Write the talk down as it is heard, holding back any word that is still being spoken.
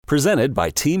Presented by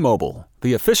T-Mobile,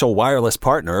 the official wireless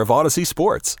partner of Odyssey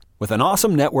Sports. With an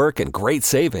awesome network and great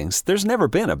savings, there's never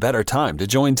been a better time to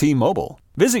join T-Mobile.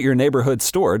 Visit your neighborhood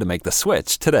store to make the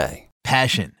switch today.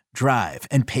 Passion, drive,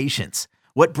 and patience.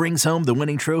 What brings home the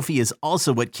winning trophy is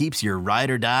also what keeps your ride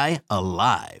or die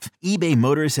alive. eBay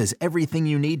Motors has everything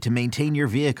you need to maintain your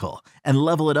vehicle and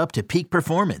level it up to peak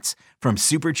performance. From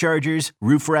superchargers,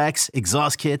 roof racks,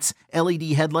 exhaust kits, LED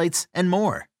headlights, and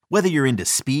more. Whether you're into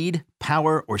speed,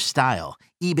 power, or style,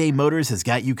 eBay Motors has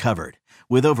got you covered.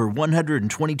 With over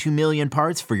 122 million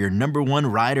parts for your number one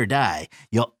ride or die,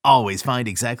 you'll always find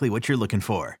exactly what you're looking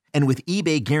for. And with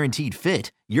eBay Guaranteed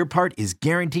Fit, your part is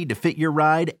guaranteed to fit your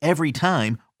ride every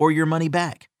time or your money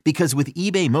back. Because with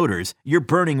eBay Motors, you're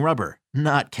burning rubber,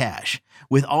 not cash.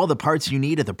 With all the parts you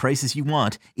need at the prices you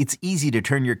want, it's easy to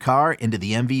turn your car into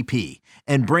the MVP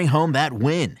and bring home that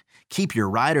win. Keep your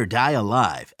ride or die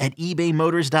alive at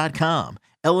ebaymotors.com.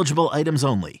 Eligible items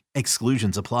only.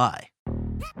 Exclusions apply.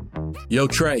 Yo,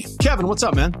 Trey. Kevin, what's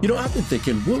up, man? You know, I've been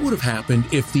thinking, what would have happened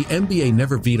if the NBA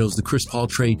never vetoes the Chris Paul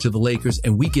trade to the Lakers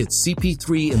and we get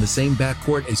CP3 in the same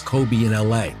backcourt as Kobe in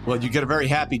LA? Well, you get a very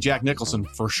happy Jack Nicholson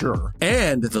for sure.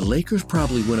 And the Lakers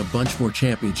probably win a bunch more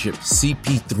championships.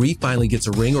 CP3 finally gets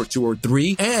a ring or two or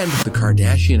three, and the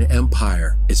Kardashian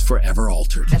empire is forever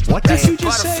altered. What did you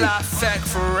just say?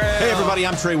 Hey, everybody,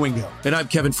 I'm Trey Wingo. And I'm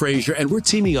Kevin Frazier, and we're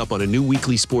teaming up on a new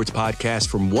weekly sports podcast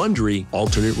from Wondery,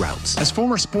 Alternate Routes. As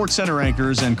former Sports Center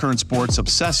anchors and current sports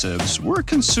obsessives, we're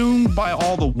consumed by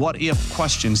all the what-if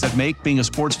questions that make being a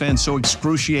sports fan so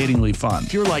excruciatingly fun.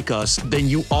 If you're like us, then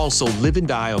you also live and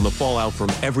die on the fallout from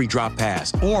every drop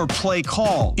pass. Or play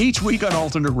call. Each week on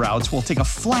Alternate Routes, we'll take a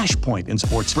flashpoint in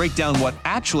sports, break down what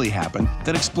actually happened,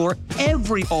 then explore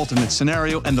every alternate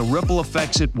scenario and the ripple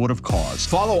effects it would have caused.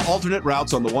 Follow Alternate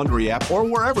Routes on the Wondery app or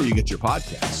wherever you get your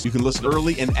podcasts. You can listen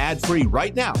early and ad-free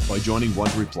right now by joining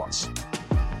Wondery Plus.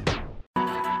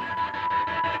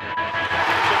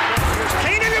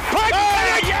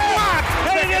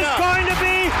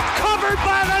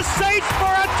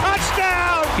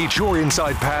 It's your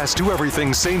inside pass to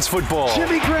everything Saints football.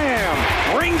 Jimmy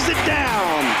Graham brings it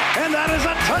down, and that is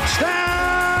a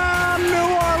touchdown,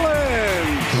 New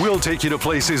Orleans. We'll take you to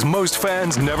places most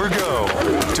fans never go.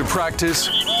 To practice,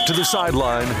 to the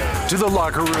sideline, to the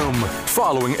locker room,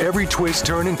 following every twist,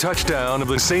 turn, and touchdown of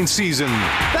the Saints season.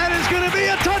 That is going to be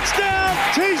a touchdown,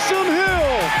 Taysom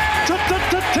Hill,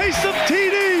 Taysom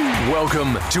TD.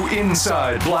 Welcome to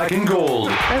Inside Black and Gold.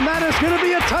 And that is going to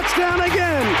be a touchdown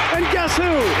again. And guess who?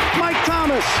 Mike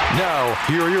Thomas. Now,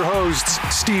 here are your hosts,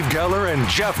 Steve Geller and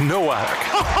Jeff Nowak.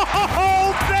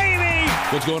 Oh, baby!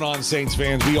 What's going on, Saints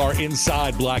fans? We are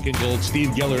Inside Black and Gold. Steve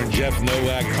Geller and Jeff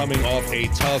Nowak coming off a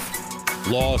tough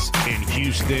loss in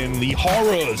Houston. The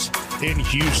horrors in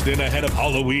Houston ahead of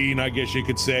Halloween, I guess you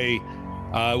could say.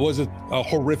 It was a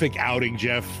horrific outing,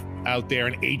 Jeff, out there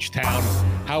in H-Town.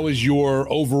 How is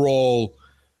your overall,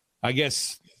 I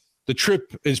guess the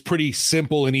trip is pretty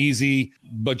simple and easy,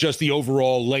 but just the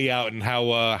overall layout and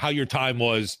how your time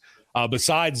was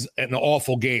besides an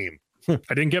awful game. I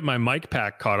didn't get my mic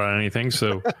pack caught on anything,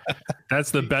 so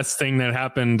that's the best thing that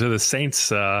happened to the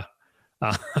Saints on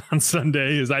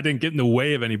Sunday is I didn't get in the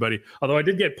way of anybody, although I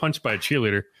did get punched by a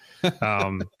cheerleader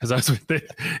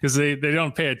because they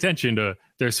don't pay attention to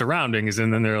their surroundings,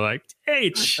 and then they're like,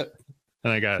 H.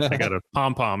 And I got a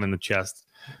pom-pom in the chest.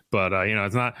 But,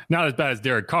 it's not as bad as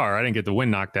Derek Carr. I didn't get the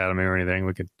wind knocked out of me or anything.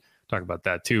 We could talk about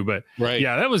that too. But, right.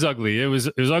 Yeah, that was ugly. It was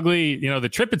ugly. The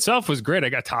trip itself was great. I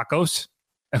got tacos.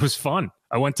 It was fun.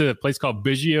 I went to a place called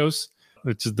Biggio's,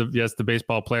 which is the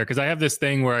baseball player. Because I have this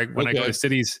thing where when I go to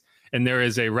cities and there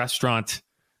is a restaurant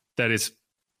that is,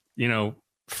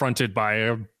 fronted by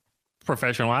a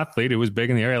professional athlete who was big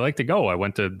in the area, I like to go. I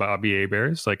went to Bobby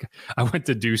Hebert's. I went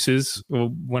to Deuce's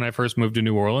when I first moved to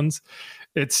New Orleans.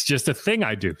 It's just a thing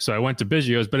I do. So I went to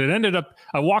Biggio's, but it ended up,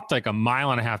 I walked like a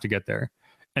mile and a half to get there.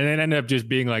 And it ended up just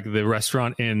being like the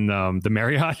restaurant in the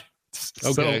Marriott.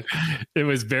 Okay. So it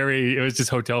was just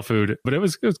hotel food, but it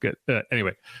was good.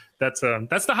 Anyway, that's the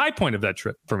high point of that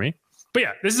trip for me. But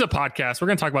yeah, this is a podcast. We're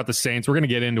going to talk about the Saints. We're going to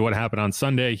get into what happened on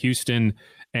Sunday, Houston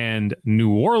and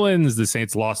New Orleans. The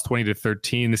Saints lost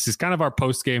 20-13. This is kind of our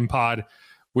post-game pod.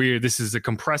 This is a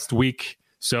compressed week,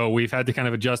 so we've had to kind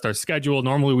of adjust our schedule.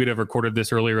 Normally, we'd have recorded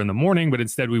this earlier in the morning, but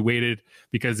instead we waited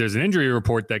because there's an injury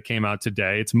report that came out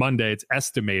today. It's Monday. It's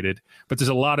estimated, but there's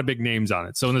a lot of big names on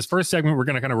it. So in this first segment, we're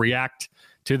going to kind of react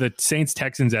to the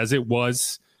Saints-Texans as it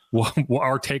was,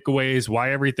 our takeaways,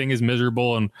 why everything is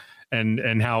miserable,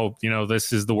 and how,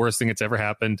 this is the worst thing that's ever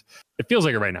happened. It feels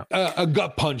like it right now. A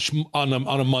gut punch on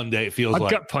a Monday, it feels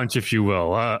like. A gut punch, if you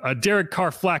will. A Derek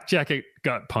Carr flak jacket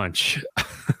gut punch.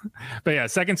 But yeah,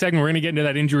 second segment, we're going to get into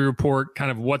that injury report, kind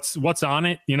of what's on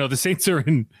it. The Saints are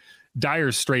in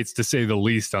dire straits, to say the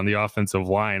least, on the offensive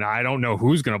line. I don't know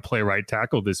who's going to play right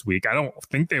tackle this week. I don't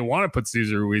think they want to put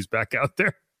Cesar Ruiz back out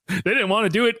there. They didn't want to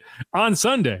do it on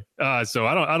Sunday. So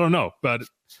I don't know, but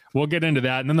we'll get into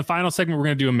that. And then the final segment, we're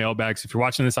going to do a mailbag. So if you're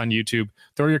watching this on YouTube,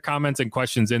 throw your comments and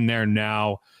questions in there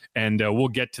now, and we'll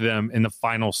get to them in the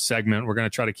final segment. We're going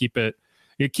to try to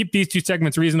keep these two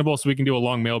segments reasonable so we can do a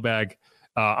long mailbag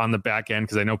on the back end,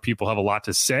 because I know people have a lot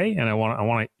to say, and I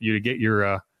want you to get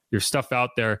your stuff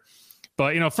out there.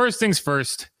 But first things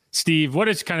first, Steve, what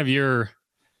is kind of your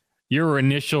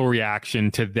initial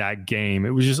reaction to that game? It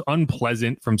was just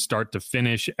unpleasant from start to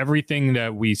finish. Everything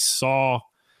that we saw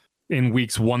in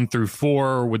weeks 1 through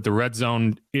 4 with the red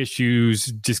zone issues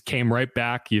just came right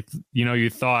back. You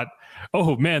thought,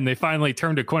 oh man, they finally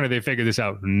turned a corner. They figured this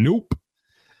out. Nope.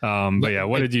 But yeah,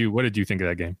 what did you think of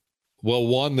that game? Well,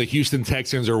 one, the Houston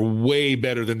Texans are way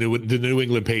better than the New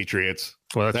England Patriots.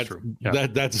 Well, that's true. Yeah.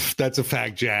 That's a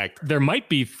fact, Jack. There might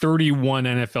be 31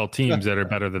 NFL teams that are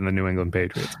better than the New England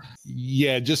Patriots.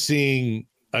 Yeah, just seeing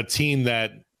a team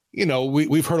that,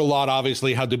 we've heard a lot,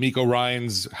 obviously, how DeMeco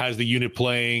Ryans has the unit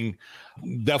playing.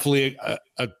 Definitely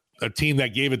a team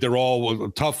that gave it their all.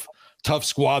 A tough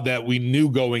squad that we knew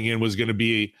going in was going to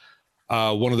be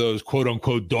one of those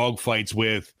quote-unquote dogfights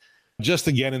with. Just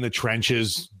again in the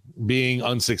trenches, being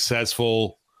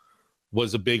unsuccessful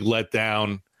was a big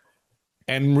letdown.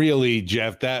 And really,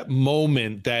 Jeff, that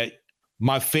moment, that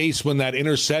my face when that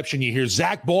interception, you hear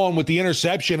Zach Baun with the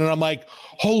interception, and I'm like,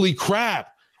 holy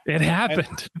crap. It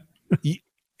happened.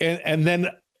 And then,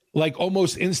 like,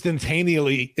 almost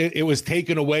instantaneously, it was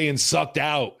taken away and sucked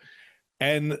out.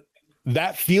 And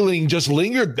that feeling just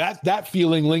lingered. That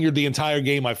feeling lingered the entire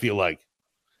game, I feel like.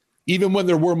 Even when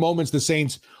there were moments the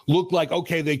Saints looked like,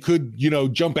 okay, they could,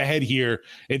 jump ahead here,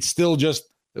 it's still just,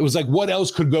 it was like, what else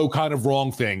could go kind of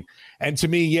wrong thing. And to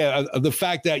me, yeah, the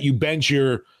fact that you bench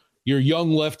your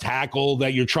young left tackle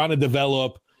that you're trying to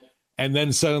develop, and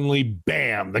then suddenly,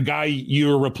 bam, the guy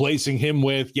you're replacing him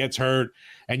with gets hurt,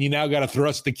 and you now got to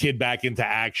thrust the kid back into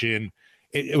action.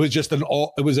 It was just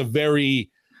it was a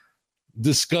very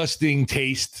disgusting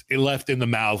taste it left in the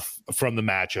mouth from the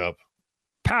matchup.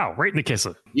 Pow, right in the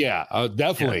kisser. Yeah,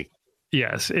 definitely. Yeah.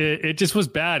 Yes, it just was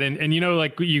bad. And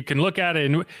like, you can look at it,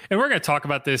 and we're going to talk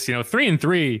about this,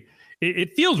 3-3,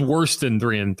 it feels worse than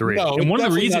 3-3. No, and one of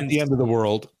the reasons, not the end of the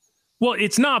world. Well,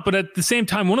 it's not, but at the same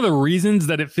time, one of the reasons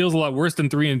that it feels a lot worse than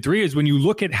 3-3 is when you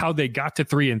look at how they got to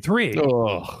 3-3.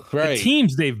 Oh, right. The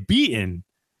teams they've beaten,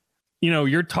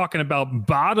 you're talking about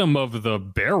bottom of the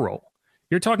barrel.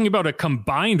 You're talking about a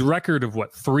combined record of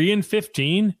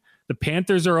 3-15. The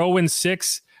Panthers are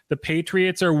 0-6. The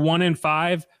Patriots are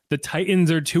 1-5. The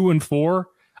Titans are 2-4.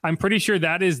 I'm pretty sure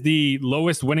that is the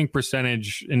lowest winning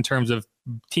percentage in terms of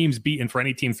teams beaten for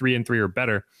any team 3-3 or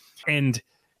better. And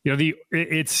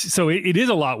it is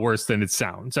a lot worse than it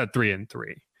sounds at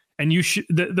 3-3. And you should.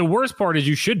 The worst part is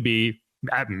you should be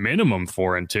at minimum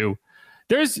 4-2.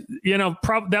 There's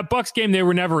that Bucs game they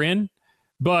were never in,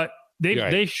 but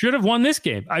they should have won this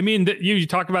game. I mean, you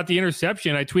talk about the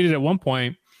interception. I tweeted at one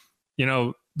point,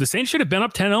 the Saints should have been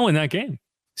up 10-0 in that game.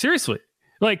 Seriously.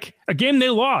 Like, a game they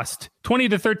lost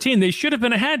 20-13. They should have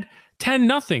been ahead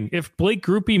 10-0. If Blake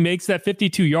Grupe makes that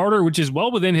 52-yarder, which is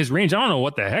well within his range. I don't know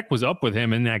what the heck was up with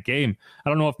him in that game. I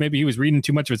don't know if maybe he was reading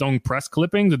too much of his own press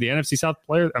clippings with the NFC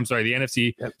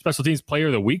Special Teams Player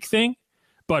of the Week thing.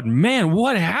 But man,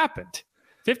 what happened?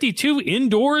 52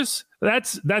 indoors?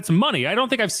 That's money. I don't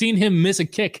think I've seen him miss a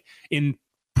kick in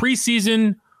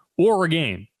preseason or a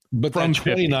game. But that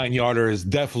 29-yarder is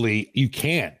definitely, you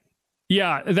can't.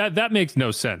 Yeah, that makes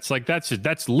no sense. Like, that's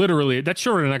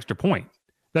short of an extra point.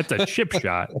 That's a chip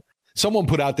shot. Someone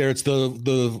put out there it's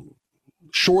the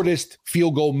shortest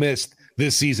field goal missed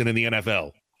this season in the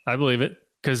NFL. I believe it,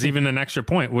 because even an extra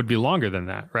point would be longer than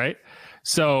that, right?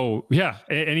 So yeah,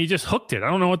 and he just hooked it. I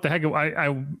don't know what the heck.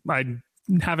 I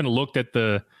haven't looked at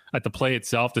the play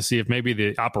itself to see if maybe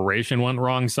the operation went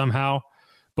wrong somehow.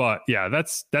 But yeah,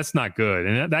 that's not good,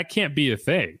 and that can't be a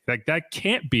thing. Like, that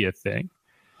can't be a thing.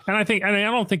 And I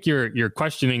don't think you're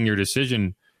questioning your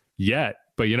decision yet.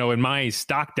 But in my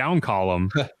stock down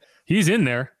column, he's in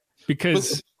there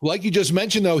because, but like you just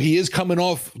mentioned, though, he is coming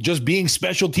off just being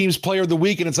Special Teams Player of the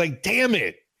Week, and it's like, damn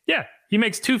it. Yeah, he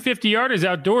makes 250-yarders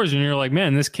outdoors, and you're like,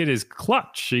 man, this kid is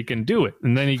clutch. He can do it.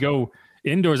 And then he go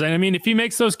indoors. And I mean, if he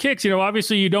makes those kicks,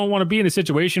 obviously you don't want to be in a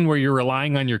situation where you're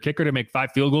relying on your kicker to make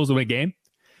 5 field goals in a game.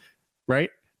 Right?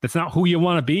 That's not who you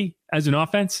want to be as an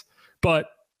offense, but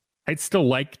I'd still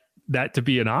like that to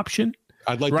be an option.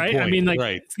 I'd like right. The point. I mean, like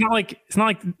right. it's not like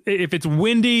if it's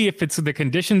windy, if it's the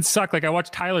conditions suck. Like I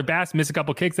watched Tyler Bass miss a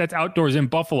couple kicks. That's outdoors in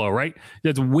Buffalo, right?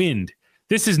 That's wind.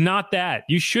 This is not that.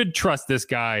 You should trust this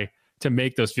guy to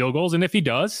make those field goals, and if he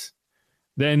does,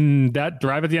 then that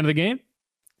drive at the end of the game,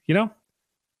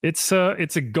 it's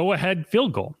a go ahead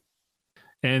field goal.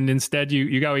 And instead,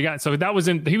 you got. So that was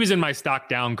he was in my stock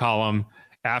down column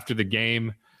after the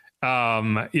game.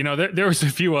 There was a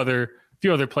few other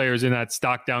players in that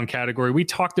stock down category. We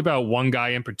talked about one guy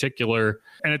in particular,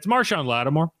 and it's Marshawn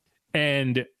Lattimore.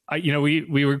 And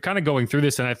we were kind of going through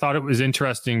this, and I thought it was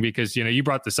interesting because you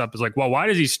brought this up. It's like, well, why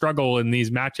does he struggle in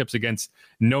these matchups against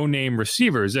no-name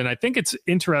receivers? And I think it's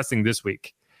interesting this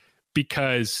week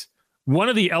because one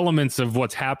of the elements of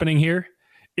what's happening here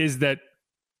is that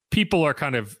people are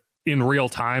kind of in real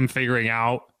time figuring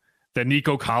out that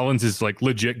Nico Collins is like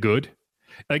legit good.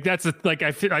 Like I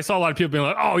saw a lot of people being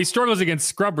like, oh, he struggles against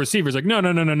scrub receivers. Like, no.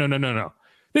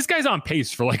 This guy's on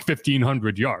pace for like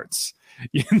 1,500 yards.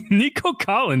 Nico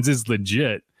Collins is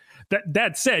legit.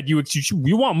 That said, you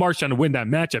want Marshawn to win that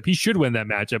matchup. He should win that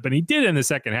matchup. And he did in the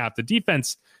second half. The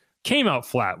defense came out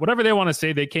flat. Whatever they want to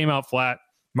say, they came out flat.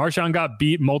 Marshawn got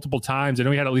beat multiple times. I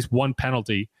know he had at least one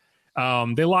penalty.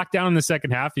 They locked down in the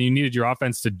second half, and you needed your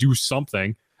offense to do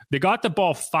something. They got the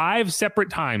ball 5 separate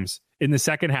times in the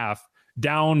second half,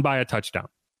 down by a touchdown.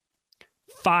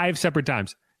 5 separate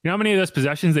times. You know how many of those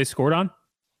possessions they scored on?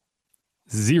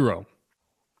 0.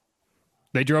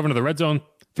 They drove into the red zone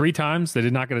 3 times. They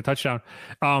did not get a touchdown.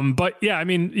 But yeah, I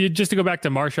mean, just to go back to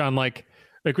Marshawn, like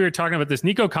we were talking about this,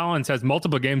 Nico Collins has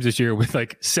multiple games this year with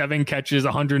like 7 catches,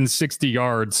 160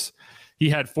 yards. He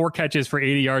had 4 catches for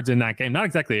 80 yards in that game. Not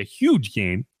exactly a huge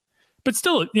game, but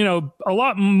still, a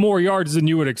lot more yards than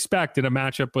you would expect in a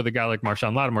matchup with a guy like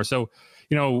Marshawn Lattimore. So,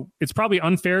 it's probably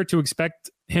unfair to expect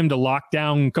him to lock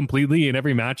down completely in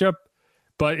every matchup,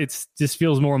 but it just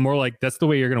feels more and more like that's the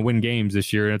way you're going to win games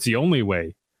this year. And it's the only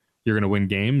way you're going to win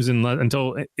games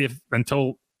until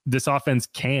this offense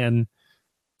can,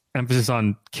 emphasis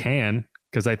on can,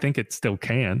 because I think it still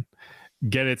can,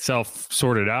 get itself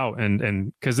sorted out.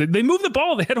 And because they moved the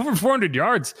ball, they had over 400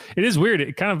 yards. It is weird.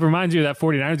 It kind of reminds you of that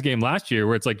 49ers game last year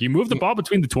where it's like you moved the ball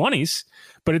between the 20s,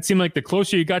 but it seemed like the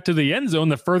closer you got to the end zone,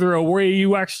 the further away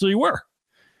you actually were,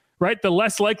 right? The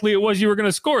less likely it was you were going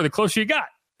to score, the closer you got.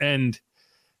 And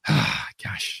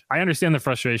gosh, I understand the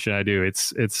frustration. I do.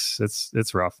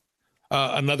 It's rough.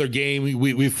 Another game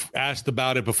we've asked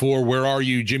about it before. Where are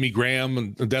you, Jimmy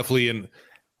Graham? Definitely a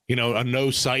no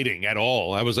sighting at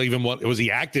all. Was he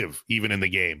active even in the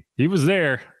game? He was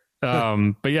there.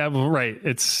 But yeah, right.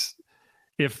 It's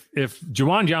if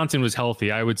Juwan Johnson was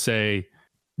healthy, I would say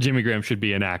Jimmy Graham should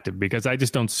be inactive because I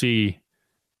just don't see,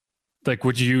 like,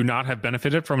 would you not have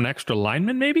benefited from an extra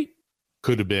lineman maybe?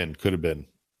 Could have been.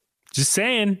 Just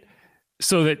saying,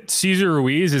 so that Cesar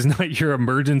Ruiz is not your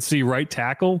emergency right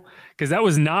tackle, because that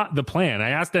was not the plan. I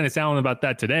asked Dennis Allen about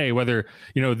that today, whether,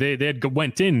 they had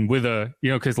went in with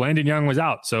because Landon Young was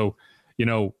out. So,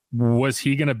 was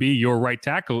he going to be your right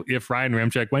tackle if Ryan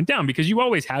Ramczyk went down? Because you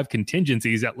always have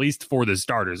contingencies, at least for the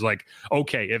starters. Like,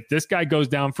 okay, if this guy goes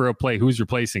down for a play, who's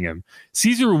replacing him?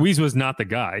 Cesar Ruiz was not the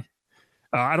guy.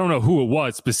 I don't know who it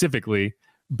was specifically,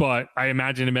 but I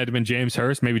imagine it might have been James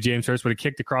Hurst. Maybe James Hurst would have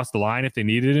kicked across the line if they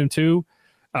needed him to.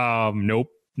 Nope,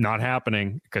 not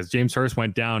happening because James Hurst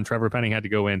went down. Trevor Penning had to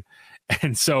go in.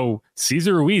 And so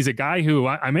Cesar Ruiz, a guy who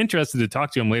I'm interested to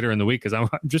talk to him later in the week because I'm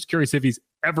just curious if he's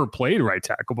ever played right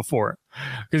tackle before,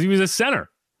 because he was a center.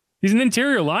 He's an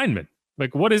interior lineman.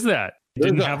 Like, what is that?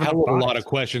 There's a lot of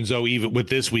questions, though, even with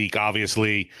this week,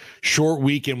 obviously. Short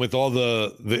week and with all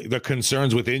the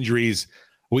concerns with injuries,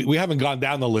 we haven't gone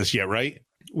down the list yet, right?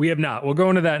 We have not. We'll go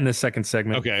into that in the second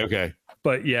segment. Okay.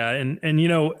 But yeah, and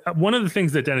one of the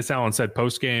things that Dennis Allen said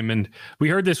post-game, and we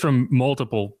heard this from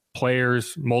multiple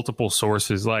players, multiple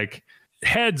sources, like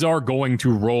heads are going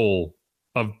to roll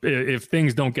if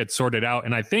things don't get sorted out.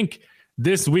 And I think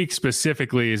this week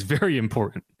specifically is very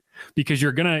important because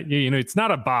you're going to, it's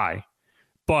not a bye,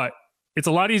 but it's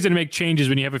a lot easier to make changes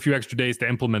when you have a few extra days to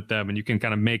implement them and you can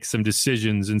kind of make some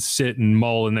decisions and sit and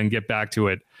mull and then get back to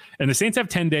it. And the Saints have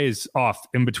 10 days off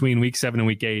in between week 7 and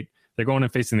week 8. They're going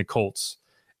and facing the Colts.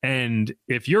 And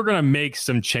if you're going to make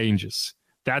some changes,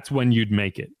 that's when you'd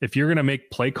make it. If you're going to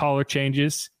make play caller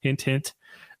changes, hint, hint,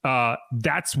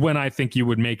 that's when I think you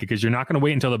would make it, because you're not going to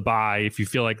wait until the bye if you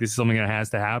feel like this is something that has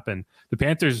to happen. The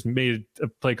Panthers made a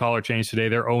play caller change today.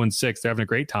 They're 0-6. They're having a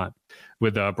great time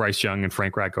with Bryce Young and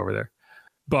Frank Reich over there.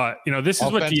 But, this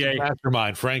is what DA...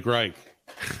 Mastermind, Frank Reich.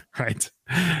 Right.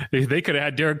 They could have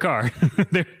had Derek Carr.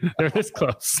 they're this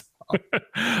close.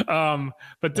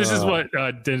 But this is what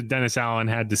Dennis Allen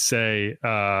had to say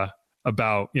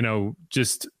about,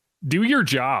 just do your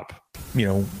job.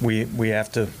 We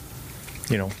have to,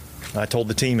 I told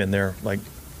the team in there, like,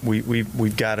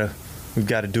 we've got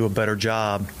to do a better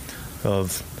job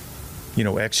of,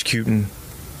 executing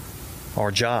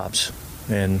our jobs.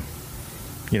 And,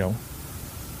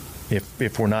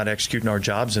 if we're not executing our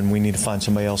jobs, then we need to find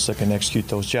somebody else that can execute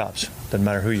those jobs. Doesn't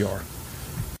matter who you are.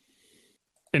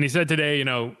 And he said today,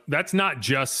 that's not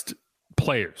just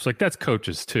players, like that's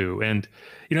coaches too. And,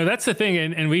 that's the thing.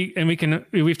 And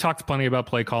we've talked plenty about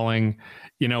play calling.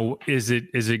 Is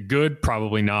it good?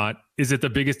 Probably not. Is it the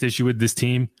biggest issue with this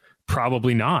team?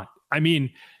 Probably not. I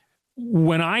mean,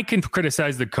 when I can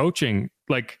criticize the coaching,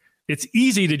 like, it's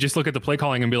easy to just look at the play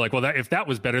calling and be like, well, if that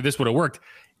was better, this would have worked.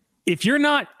 If you're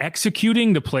not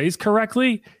executing the plays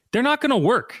correctly, they're not going to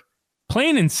work.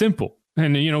 Plain and simple.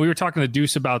 And, we were talking to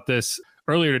Deuce about this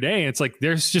earlier today. And it's like,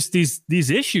 there's just these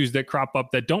issues that crop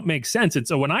up that don't make sense. And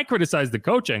so when I criticize the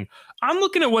coaching, I'm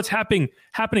looking at what's happening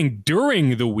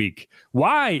during the week.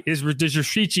 Why does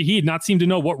Rashid Shaheed not seem to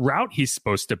know what route he's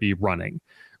supposed to be running?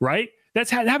 Right?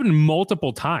 That's happened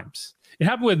multiple times. It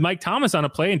happened with Mike Thomas on a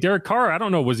play, and Derek Carr, I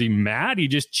don't know, was he mad? He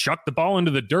just chucked the ball into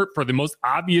the dirt for the most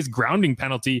obvious grounding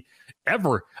penalty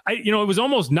ever. It was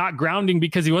almost not grounding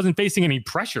because he wasn't facing any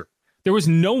pressure. There was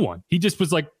no one. He just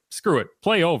was like, screw it,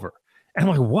 play over. And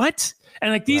I'm like, what?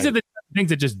 And like, these are the things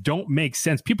that just don't make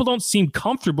sense. People don't seem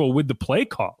comfortable with the play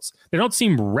calls. They don't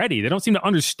seem ready. They don't seem to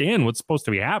understand what's supposed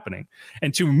to be happening.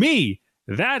 And to me,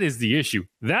 that is the issue.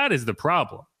 That is the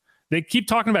problem. They keep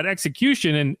talking about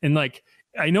execution and like,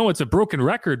 I know it's a broken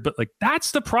record, but like,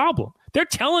 that's the problem. They're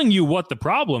telling you what the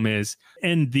problem is.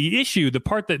 And the issue, the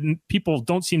part that people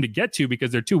don't seem to get to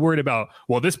because they're too worried about,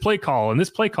 well, this play call and this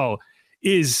play call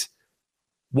is,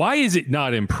 why is it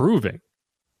not improving?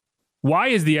 Why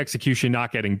is the execution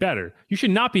not getting better? You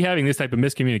should not be having this type of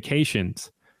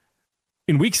miscommunications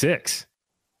in week 6.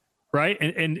 Right.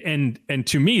 And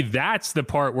to me, that's the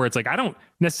part where it's like, I don't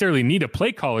necessarily need a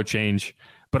play caller change,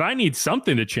 but I need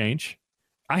something to change.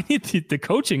 I need the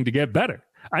coaching to get better.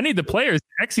 I need the players to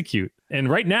execute. And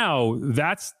right now,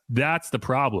 that's the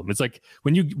problem. It's like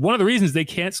one of the reasons they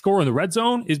can't score in the red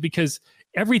zone is because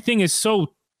everything is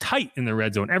so tight in the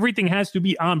red zone. Everything has to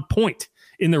be on point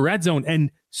in the red zone.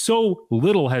 And so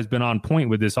little has been on point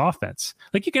with this offense.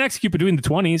 Like, you can execute between the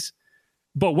 20s,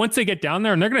 but once they get down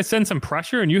there and they're going to send some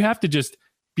pressure and you have to just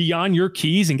be on your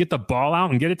keys and get the ball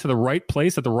out and get it to the right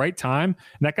place at the right time.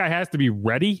 And that guy has to be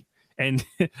ready and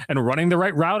running the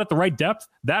right route at the right depth.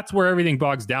 That's where everything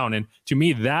bogs down. And to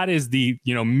me, that is the,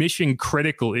 mission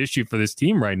critical issue for this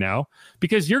team right now,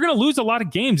 because you're going to lose a lot of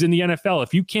games in the NFL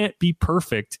if you can't be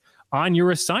perfect on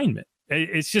your assignment.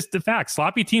 It's just the fact.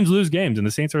 Sloppy teams lose games, and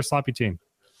the Saints are a sloppy team.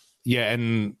 Yeah.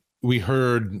 And we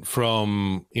heard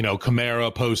from,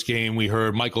 Kamara post game, we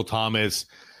heard Michael Thomas.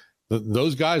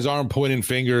 Those guys aren't pointing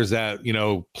fingers at,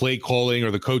 play calling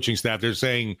or the coaching staff. They're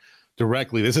saying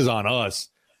directly, this is on us.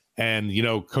 And,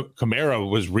 Kamara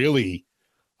was really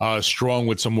strong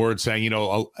with some words saying,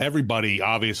 everybody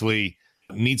obviously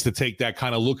needs to take that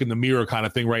kind of look in the mirror kind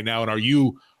of thing right now. And are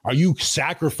you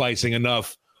sacrificing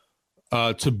enough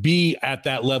to be at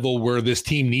that level where this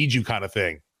team needs you kind of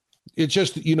thing? It's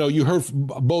just, you heard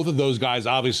both of those guys.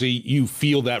 Obviously, you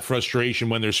feel that frustration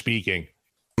when they're speaking.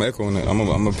 I'm echoing it. I'm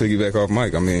going to piggyback off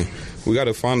Mike. I mean, we got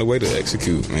to find a way to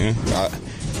execute, man.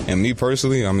 And me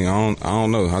personally, I mean, I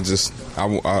don't know. I just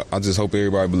hope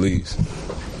everybody believes.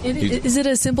 Is it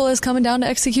as simple as coming down to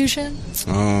execution?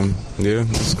 Yeah,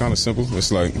 it's kind of simple.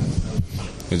 It's like,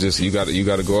 it's just you got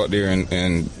to go out there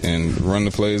and run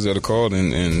the plays that are called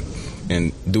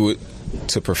and do it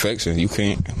to perfection. You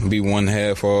can't be one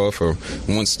half off or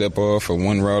one step off or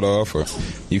one route off, or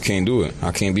you can't do it.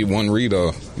 I can't be one read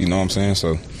off. You know what I'm saying?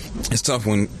 So it's tough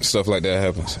when stuff like that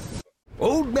happens.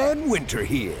 Old Man Winter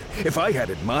here. If I had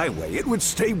it my way, it would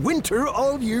stay winter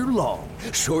all year long.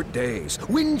 Short days,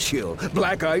 wind chill,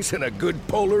 black ice, and a good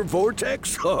polar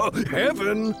vortex. Oh,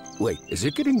 heaven. Wait, is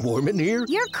it getting warm in here?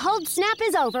 Your cold snap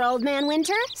is over, Old Man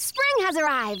Winter. Spring has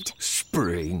arrived.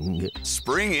 Spring.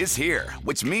 Spring is here,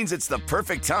 which means it's the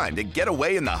perfect time to get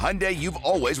away in the Hyundai you've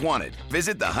always wanted.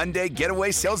 Visit the Hyundai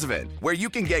Getaway Sales Event, where you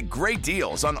can get great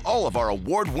deals on all of our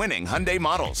award-winning Hyundai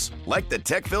models, like the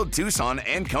tech-filled Tucson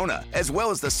and Kona, as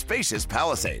well as the spacious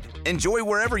Palisade. Enjoy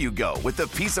wherever you go with the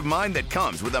peace of mind that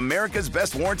comes with America's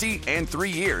best warranty and 3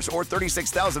 years or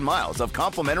 36,000 miles of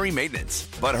complimentary maintenance.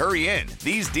 But hurry in,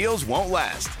 these deals won't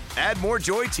last. Add more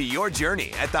joy to your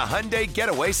journey at the Hyundai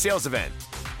Getaway Sales Event.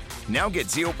 Now get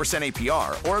 0%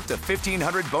 APR or up to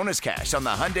 $1,500 bonus cash on the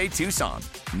Hyundai Tucson.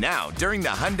 Now, during the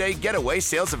Hyundai Getaway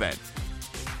Sales Event.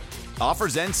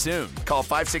 Offers end soon. Call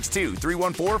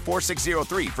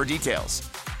 562-314-4603 for details.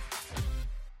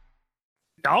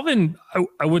 Alvin,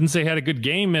 I wouldn't say had a good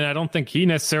game, and I don't think he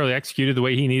necessarily executed the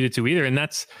way he needed to either. And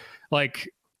that's like,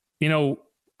 I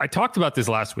talked about this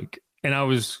last week, and I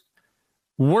was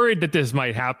worried that this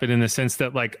might happen in the sense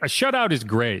that, like, a shutout is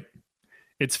great.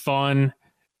 It's fun.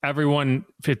 Everyone,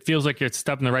 it feels like it's a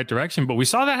step in the right direction. But we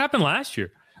saw that happen last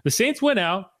year. The Saints went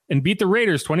out and beat the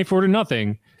Raiders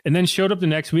 24-0, and then showed up the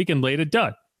next week and laid a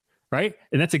dud, right?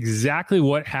 And that's exactly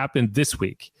what happened this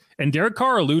week. And Derek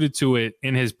Carr alluded to it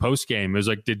in his postgame. It was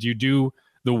like, did you do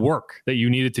the work that you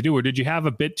needed to do, or did you have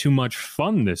a bit too much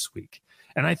fun this week?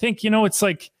 And I think, it's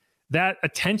like that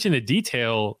attention to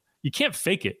detail, you can't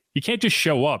fake it. You can't just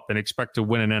show up and expect to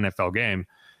win an NFL game.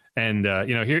 And,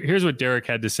 here's what Derek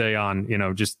had to say on,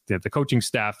 just the coaching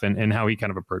staff and how he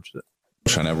kind of approached it.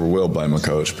 I never will blame a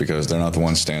coach because they're not the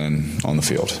ones standing on the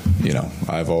field.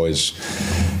 I've always,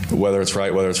 whether it's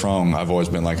right, whether it's wrong, I've always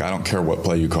been like, I don't care what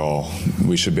play you call,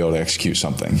 we should be able to execute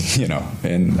something,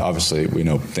 and obviously we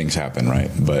know things happen,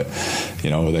 right? But,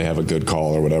 they have a good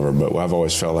call or whatever. But I've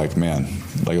always felt like, man,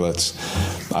 I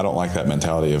don't like that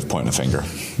mentality of pointing a finger.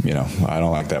 I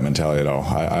don't like that mentality at all.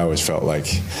 I always felt like,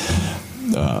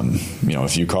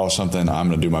 if you call something, I'm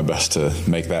going to do my best to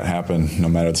make that happen, no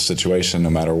matter the situation, no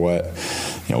matter what,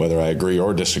 whether I agree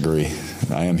or disagree.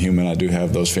 I am human. I do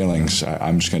have those feelings.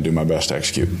 I'm just going to do my best to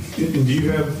execute. And do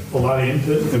you have a lot of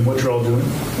input in what you're all doing?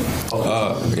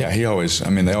 Yeah, they always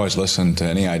listen to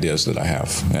any ideas that I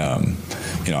have. I'm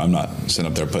not sitting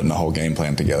up there putting the whole game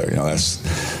plan together.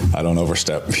 I don't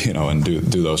overstep, and do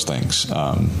those things.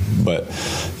 But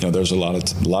there's a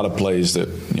lot of plays that,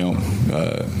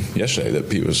 yesterday that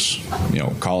Pete was,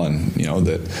 calling,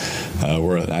 that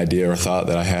were an idea or thought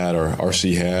that I had or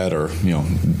RC had or,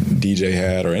 DJ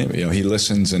had or any, he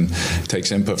listens and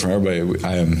takes input from everybody.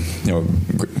 I am,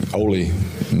 Ole,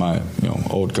 my,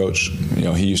 old coach,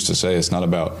 he used to say it's not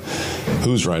about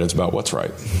who's right, it's about what's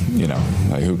right.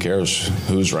 Like who cares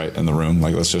who's right in the room?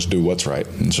 Like, let's just do what's right.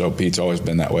 And so Pete's always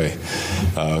been that way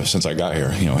since I got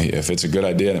here. If it's a good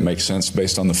idea and it makes sense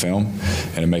based on the film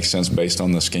and it makes sense based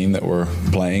on the scheme that we're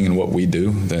playing and what we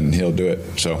do, then he'll do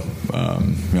it. So,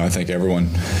 I think everyone,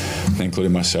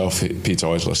 including myself, Pete's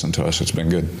always listened to us. It's been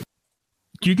good.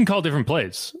 You can call different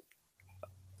plays.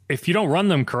 If you don't run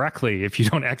them correctly, if you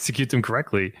don't execute them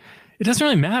correctly, it doesn't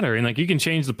really matter. And you can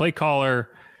change the play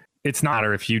caller. It's not,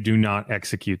 or if you do not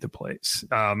execute the plays.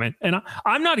 And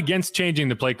I'm not against changing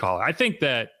the play caller. I think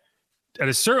that at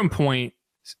a certain point,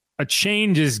 a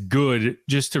change is good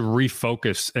just to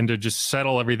refocus and to just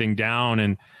settle everything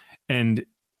down. And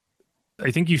I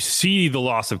think you see the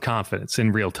loss of confidence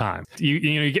in real time.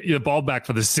 You get the ball back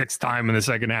for the sixth time in the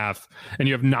second half, and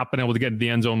you have not been able to get into the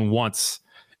end zone once.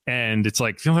 And it's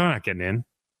like, they're not getting in.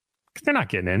 They're not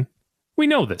getting in. We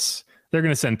know this. They're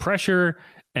going to send pressure,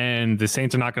 and the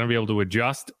Saints are not going to be able to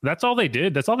adjust. That's all they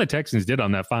did. That's all the Texans did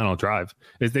on that final drive.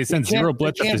 Is they sent zero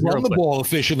blitz. They can't run the ball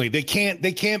efficiently. They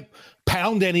can't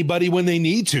pound anybody when they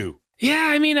need to.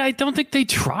 Yeah, I don't think they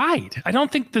tried. I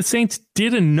don't think the Saints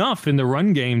did enough in the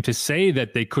run game to say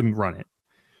that they couldn't run it.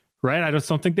 Right? I just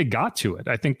don't think they got to it.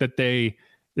 I think that they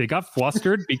got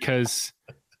flustered because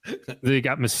they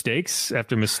got mistakes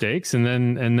after mistakes, and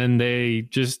then they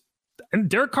just, and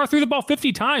Derek Carr threw the ball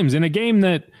 50 times in a game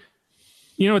that,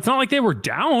 it's not like they were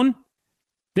down.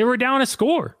 They were down a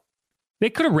score. They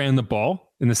could have ran the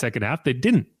ball in the second half. They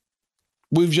didn't.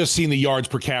 We've just seen the yards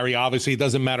per carry. Obviously, it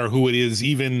doesn't matter who it is.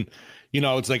 Even,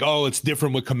 it's like, oh, it's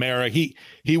different with Kamara.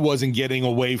 He wasn't getting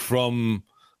away from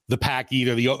the pack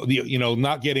either. The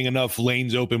not getting enough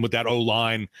lanes open with that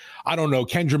O-line. I don't know.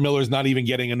 Kendra Miller's not even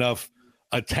getting enough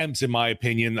attempts, in my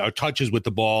opinion, or touches with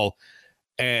the ball.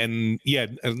 And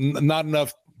not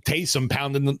enough Taysom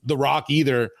pounding the rock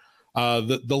either.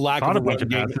 The lack of a run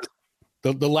game.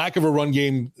 The lack of a run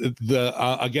game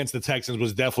against the Texans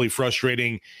was definitely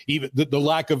frustrating. Even the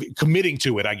lack of committing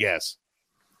to it, I guess.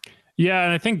 Yeah,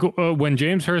 and I think when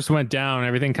James Hurst went down,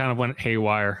 everything kind of went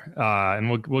haywire.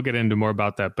 And we'll get into more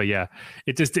about that. But yeah,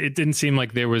 it didn't seem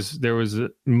like there was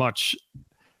much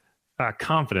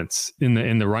confidence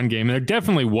in the run game. And there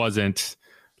definitely wasn't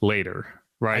later,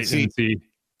 right?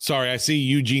 I see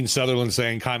Eugene Sutherland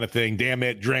saying kind of thing. Damn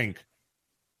it, drink.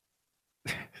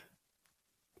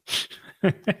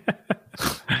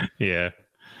 Yeah,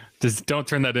 just don't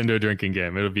turn that into a drinking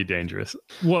game. It'll be dangerous.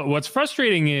 What's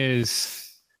frustrating is,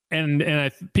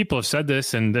 and people have said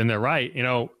this, and they're right.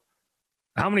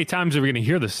 How many times are we going to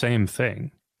hear the same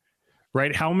thing,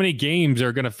 right? How many games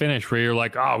are going to finish where you're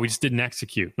like, oh, we just didn't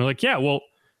execute? And they're like, yeah, well,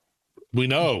 we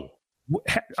know.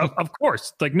 Of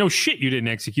course. Like, no shit, you didn't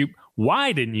execute.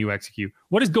 Why didn't you execute?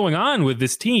 What is going on with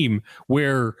this team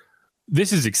where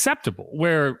this is acceptable,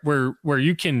 where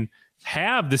you can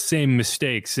have the same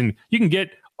mistakes and you can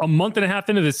get a month and a half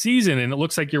into the season and it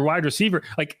looks like your wide receiver,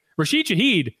 like Rashid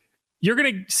Shaheed, you're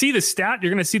going to see the stat, you're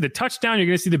going to see the touchdown, you're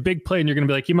going to see the big play, and you're going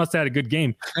to be like, he must have had a good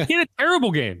game. He had a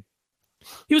terrible game.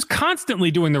 He was constantly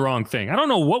doing the wrong thing. I don't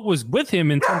know what was with him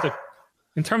in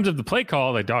terms of the play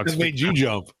call. The dogs made you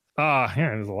jump.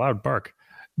 Yeah, it was a loud bark.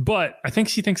 But I think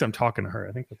she thinks I'm talking to her.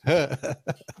 I think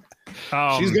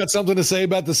that's she's got something to say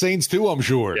about the Saints too, I'm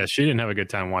sure. Yeah, she didn't have a good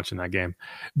time watching that game.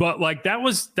 But like that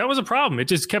was a problem. It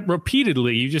just kept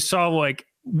repeatedly. You just saw like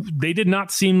they did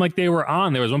not seem like they were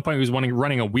on. There was one point he was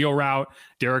running a wheel route.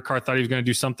 Derek Carr thought he was going to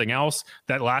do something else.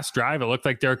 That last drive, it looked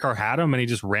like Derek Carr had him and he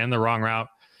just ran the wrong route.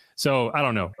 So I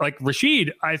don't know. Like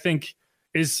Rashid, I think,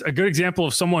 is a good example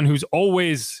of someone who's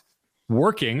always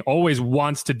working, always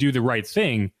wants to do the right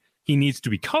thing. He needs to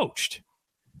be coached.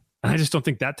 And I just don't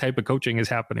think that type of coaching is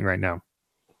happening right now.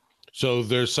 So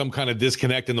there's some kind of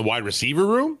disconnect in the wide receiver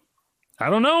room? I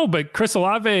don't know, but Chris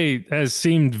Olave has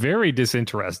seemed very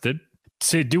disinterested.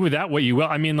 To do with that what you will.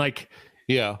 I mean, like,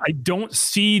 yeah, I don't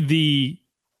see the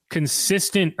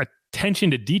consistent attention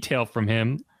to detail from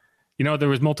him. You know, there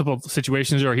was multiple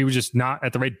situations where he was just not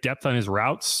at the right depth on his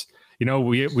routes. You know,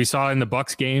 we saw in the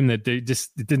Bucs game that they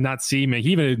just did not see him.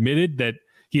 He even admitted that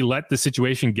he let the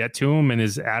situation get to him and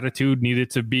his attitude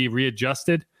needed to be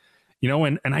readjusted. You know,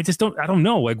 and I don't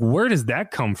know, like, where does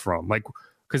that come from? Like,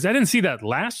 because I didn't see that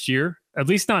last year, at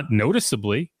least not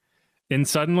noticeably. And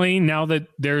suddenly, now that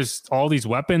there's all these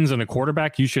weapons and a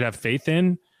quarterback you should have faith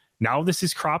in, now this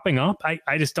is cropping up.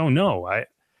 I just don't know.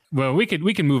 Well, we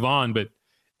can move on, but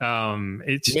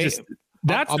it's just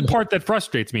that's the part that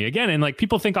frustrates me again. And like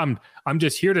people think I'm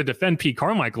just here to defend Pete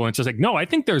Carmichael, and it's just like, no, I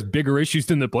think there's bigger issues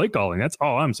than the play calling. That's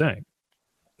all I'm saying.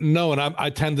 No, and I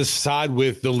tend to side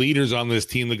with the leaders on this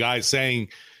team. The guys saying,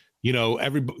 you know,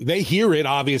 they hear it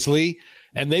obviously,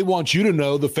 and they want you to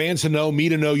know, the fans to know, me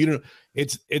to know, you know.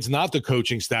 It's not the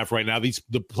coaching staff right now.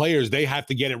 The players, they have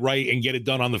to get it right and get it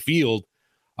done on the field.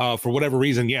 For whatever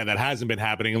reason, yeah, that hasn't been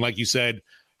happening. And like you said,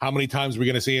 how many times are we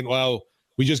going to see it? Well,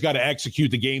 we just got to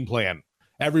execute the game plan.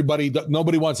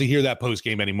 Nobody wants to hear that post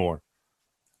game anymore.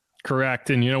 Correct.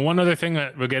 And you know, one other thing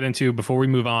that we'll get into before we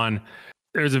move on,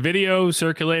 there's a video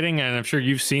circulating, and I'm sure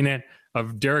you've seen it,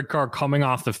 of Derek Carr coming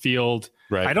off the field.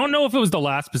 Right. I don't know if it was the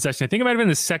last possession. I think it might have been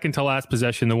the second to last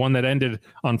possession, the one that ended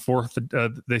on fourth.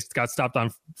 They got stopped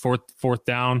on fourth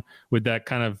down with that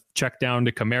kind of check down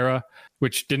to Kamara,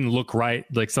 which didn't look right.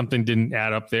 Like something didn't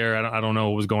add up there. I don't know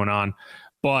what was going on,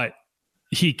 but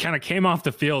he kind of came off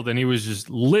the field and he was just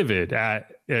livid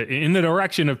in the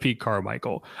direction of Pete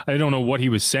Carmichael. I don't know what he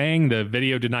was saying. The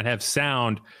video did not have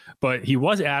sound, but he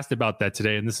was asked about that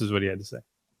today, and this is what he had to say.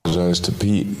 Apologize to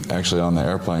Pete actually on the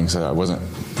airplane. So I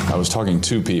was talking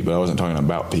to Pete, but I wasn't talking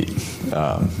about Pete.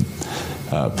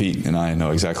 Pete and I know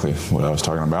exactly what I was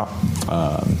talking about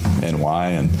and why.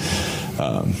 And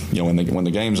you know, when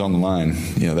the game's on the line,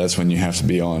 you know, that's when you have to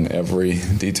be on every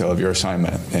detail of your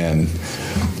assignment. And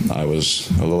I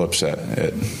was a little upset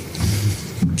at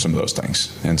some of those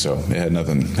things, and so it had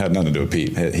nothing to do with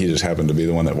Pete. He just happened to be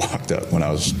the one that walked up when I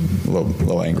was a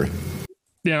little angry.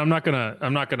 Yeah, I'm not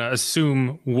gonna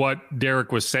assume what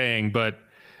Derek was saying, but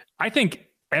I think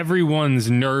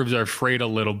everyone's nerves are frayed a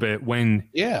little bit when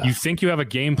you think you have a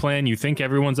game plan, you think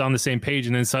everyone's on the same page,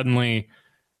 and then suddenly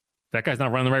that guy's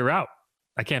not running the right route.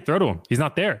 I can't throw to him. He's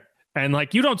not there. And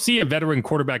like, you don't see a veteran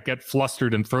quarterback get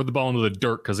flustered and throw the ball into the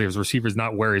dirt because his receiver's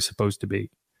not where he's supposed to be.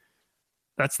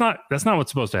 That's not what's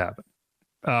supposed to happen.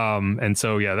 And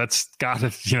so, yeah, that's got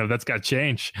to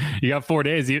change. You got 4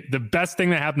 days. The best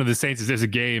thing that happened to the Saints is there's a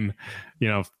game, you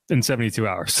know, in 72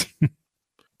 hours.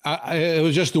 It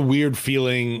was just a weird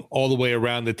feeling all the way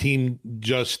around. The team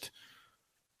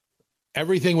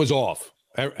everything was off.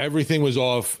 Everything was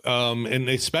off. And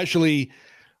especially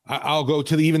I'll go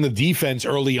to even the defense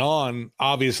early on.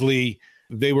 Obviously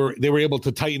they were able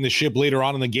to tighten the ship later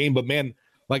on in the game, but man,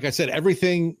 like I said,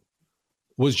 everything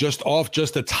was just off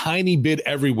just a tiny bit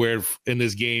everywhere in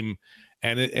this game,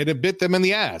 and it bit them in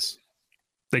the ass.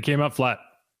 They came out flat.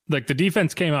 Like the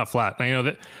defense came out flat. I know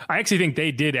that. I actually think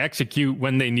they did execute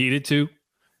when they needed to.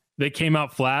 They came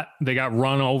out flat. They got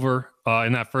run over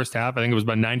in that first half. I think it was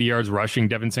about 90 yards rushing.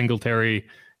 Devin Singletary,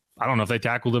 I don't know if they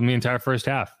tackled him the entire first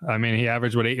half. I mean, he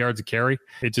averaged 8 yards a carry.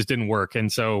 It just didn't work.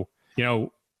 And so, you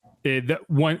know,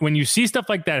 when you see stuff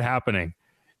like that happening,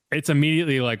 it's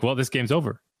immediately like, well, this game's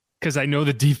over. because I know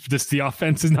the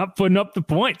offense is not putting up the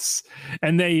points.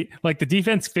 And the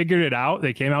defense figured it out.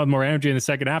 They came out with more energy in the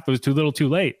second half. It was too little too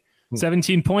late.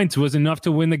 17 points was enough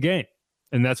to win the game.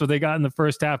 And that's what they got in the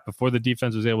first half before the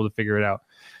defense was able to figure it out.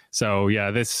 So, yeah,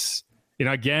 this,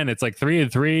 again, it's like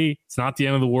 3-3. It's not the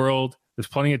end of the world. There's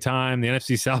plenty of time. The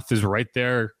NFC South is right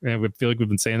there. And we feel like we've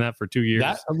been saying that for 2 years.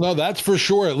 That's for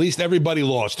sure. At least everybody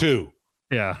lost, too.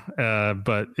 Yeah,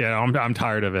 but yeah, I'm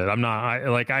tired of it. I'm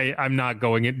not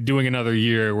doing another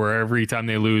year where every time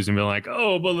they lose and be like,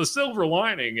 oh, but the silver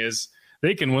lining is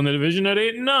they can win the division at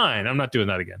 8-9. I'm not doing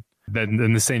that again.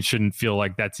 Then the Saints shouldn't feel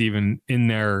like that's even in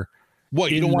their.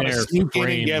 What, you don't want to sneak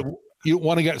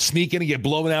in and get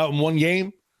blown out in one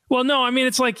game? Well, no, I mean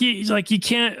it's like you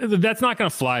can't. That's not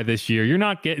going to fly this year. You're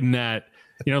not getting that.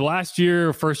 Last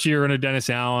year, first year under Dennis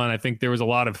Allen, I think there was a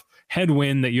lot of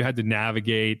headwind that you had to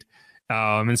navigate.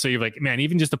 And so you're like, man,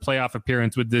 even just a playoff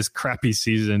appearance with this crappy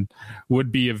season would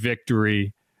be a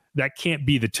victory. That can't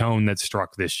be the tone that's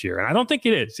struck this year. And I don't think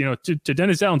it is. To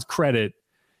Dennis Allen's credit,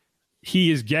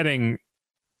 he is getting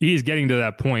to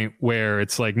that point where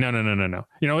it's like, no.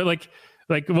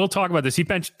 Like we'll talk about this. He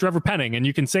benched Trevor Penning, and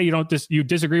you can say you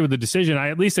disagree with the decision. I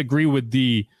at least agree with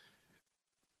the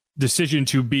decision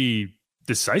to be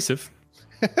decisive.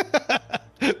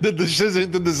 The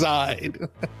decision to decide.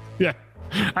 Yeah.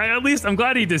 I'm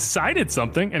glad he decided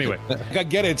something. Anyway, I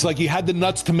get it. It's like he had the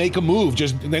nuts to make a move.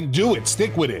 Just then do it.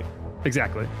 Stick with it.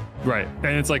 Exactly. Right.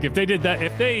 And it's like if they did that,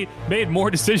 if they made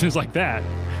more decisions like that,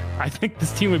 I think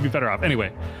this team would be better off.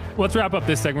 Anyway, let's wrap up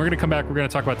this segment. We're going to come back. We're going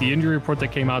to talk about the injury report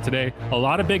that came out today. A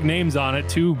lot of big names on it.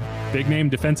 2 big name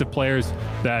defensive players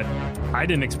that I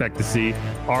didn't expect to see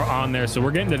are on there. So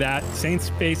we're getting to that. Saints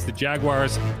face the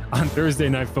Jaguars on Thursday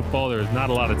Night Football. There's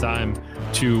not a lot of time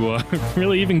to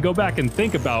really even go back and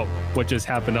think about what just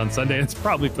happened on Sunday. It's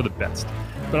probably for the best.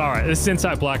 But all right, this is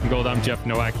Inside Black and Gold. I'm Jeff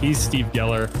Nowak. He's Steve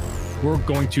Geller. We're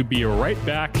going to be right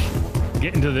back,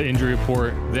 get into the injury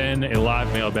report, then a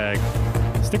live mailbag.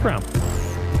 Stick around.